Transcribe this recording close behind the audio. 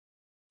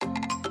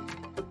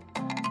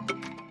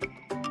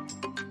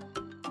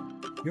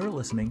You're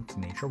listening to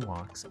Nature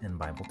Walks and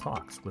Bible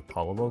Talks with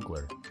Paula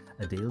Vogler,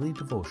 a daily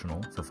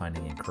devotional for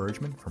finding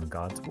encouragement from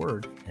God's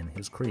Word and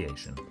His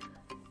creation.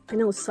 I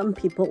know some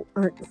people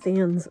aren't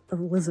fans of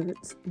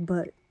lizards,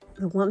 but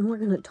the one we're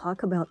going to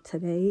talk about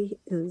today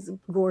is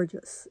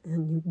gorgeous,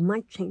 and you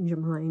might change your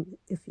mind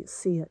if you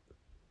see it.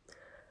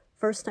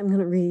 First, I'm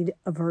going to read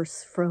a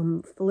verse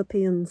from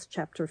Philippians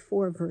chapter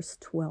 4, verse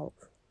 12.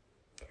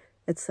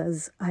 It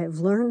says, I have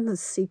learned the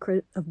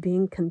secret of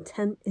being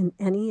content in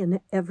any and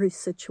every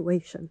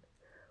situation,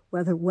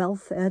 whether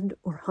well-fed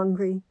or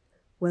hungry,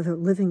 whether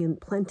living in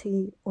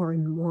plenty or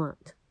in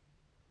want.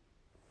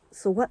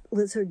 So what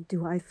lizard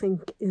do I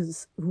think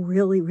is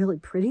really, really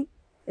pretty?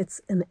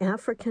 It's an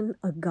African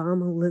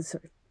agama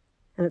lizard,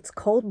 and it's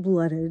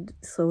cold-blooded,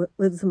 so it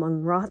lives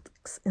among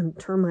rocks and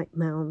termite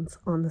mounds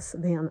on the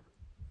savanna.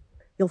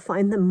 You'll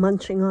find them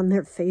munching on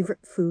their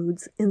favorite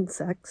foods,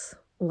 insects,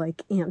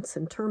 like ants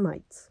and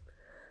termites.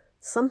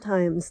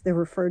 Sometimes they're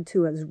referred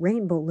to as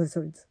rainbow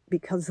lizards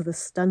because of the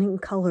stunning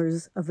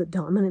colors of the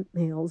dominant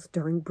males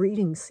during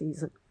breeding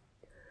season.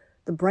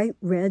 The bright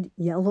red,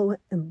 yellow,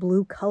 and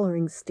blue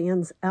coloring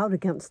stands out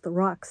against the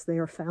rocks they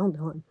are found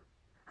on.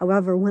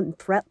 However, when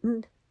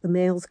threatened, the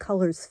male's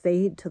colors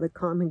fade to the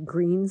common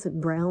greens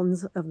and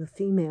browns of the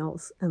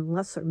females and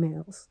lesser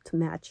males to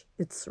match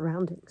its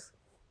surroundings.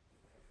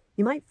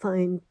 You might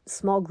find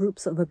small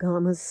groups of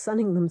agamas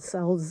sunning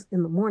themselves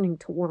in the morning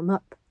to warm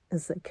up,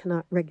 as they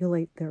cannot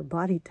regulate their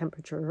body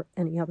temperature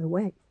any other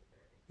way.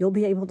 You'll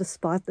be able to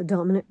spot the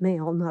dominant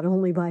male not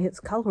only by his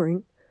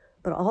coloring,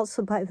 but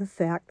also by the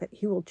fact that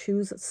he will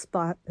choose a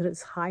spot that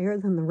is higher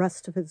than the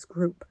rest of his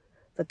group,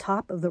 the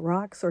top of the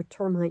rocks or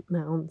termite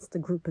mounds the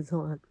group is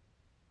on.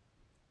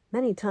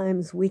 Many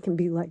times we can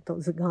be like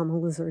those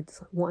agama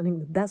lizards, wanting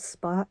the best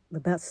spot, the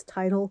best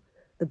title,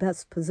 the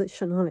best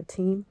position on a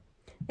team,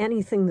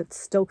 anything that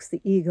stokes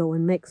the ego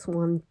and makes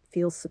one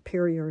feel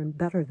superior and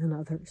better than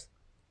others.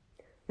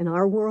 In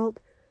our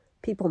world,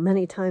 people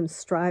many times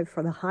strive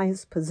for the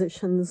highest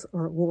positions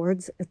or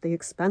awards at the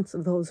expense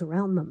of those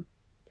around them.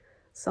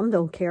 Some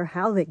don't care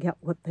how they get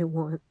what they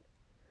want.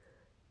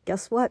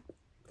 Guess what?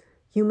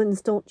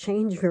 Humans don't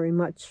change very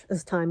much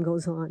as time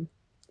goes on.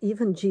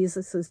 Even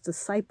Jesus'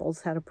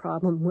 disciples had a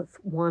problem with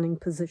wanting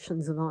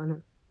positions of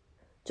honor.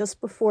 Just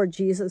before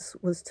Jesus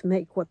was to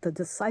make what the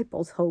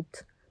disciples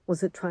hoped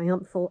was a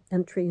triumphal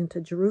entry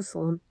into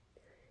Jerusalem,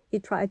 he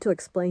tried to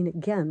explain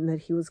again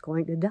that he was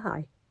going to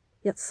die.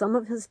 Yet some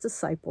of his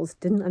disciples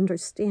didn't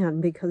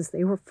understand because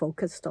they were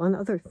focused on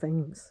other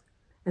things.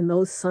 And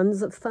those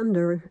sons of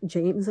thunder,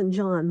 James and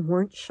John,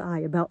 weren't shy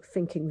about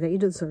thinking they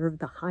deserved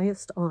the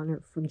highest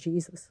honor from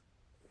Jesus.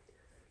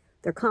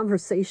 Their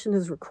conversation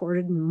is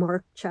recorded in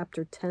Mark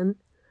chapter 10,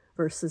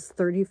 verses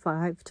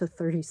 35 to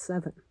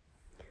 37.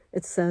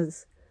 It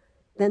says,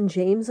 Then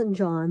James and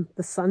John,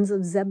 the sons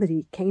of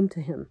Zebedee, came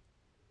to him.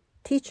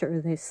 Teacher,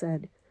 they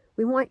said,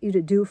 we want you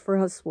to do for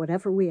us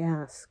whatever we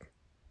ask.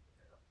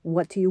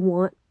 What do you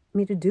want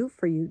me to do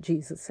for you?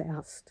 Jesus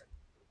asked.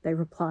 They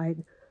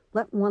replied,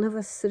 Let one of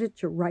us sit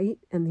at your right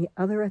and the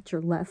other at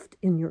your left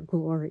in your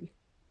glory.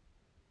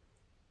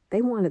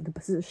 They wanted the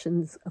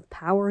positions of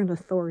power and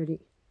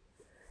authority.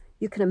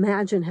 You can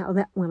imagine how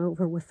that went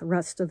over with the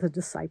rest of the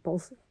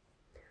disciples.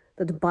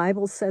 The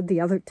Bible said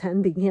the other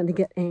 10 began to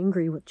get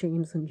angry with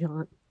James and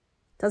John.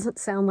 Doesn't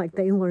sound like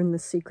they learned the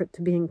secret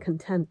to being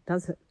content,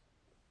 does it?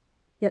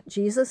 Yet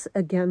Jesus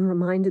again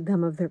reminded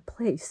them of their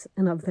place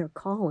and of their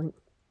calling.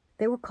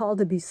 They were called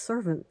to be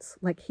servants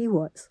like he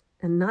was,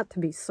 and not to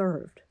be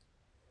served.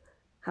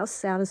 How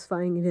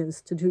satisfying it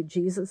is to do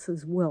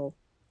Jesus' will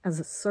as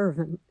a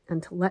servant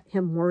and to let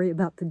him worry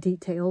about the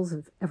details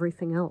of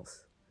everything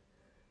else.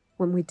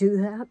 When we do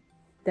that,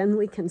 then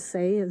we can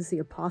say, as the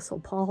Apostle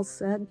Paul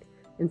said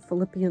in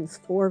Philippians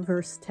 4,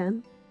 verse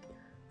 10,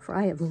 For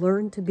I have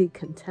learned to be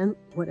content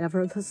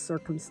whatever the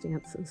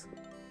circumstances.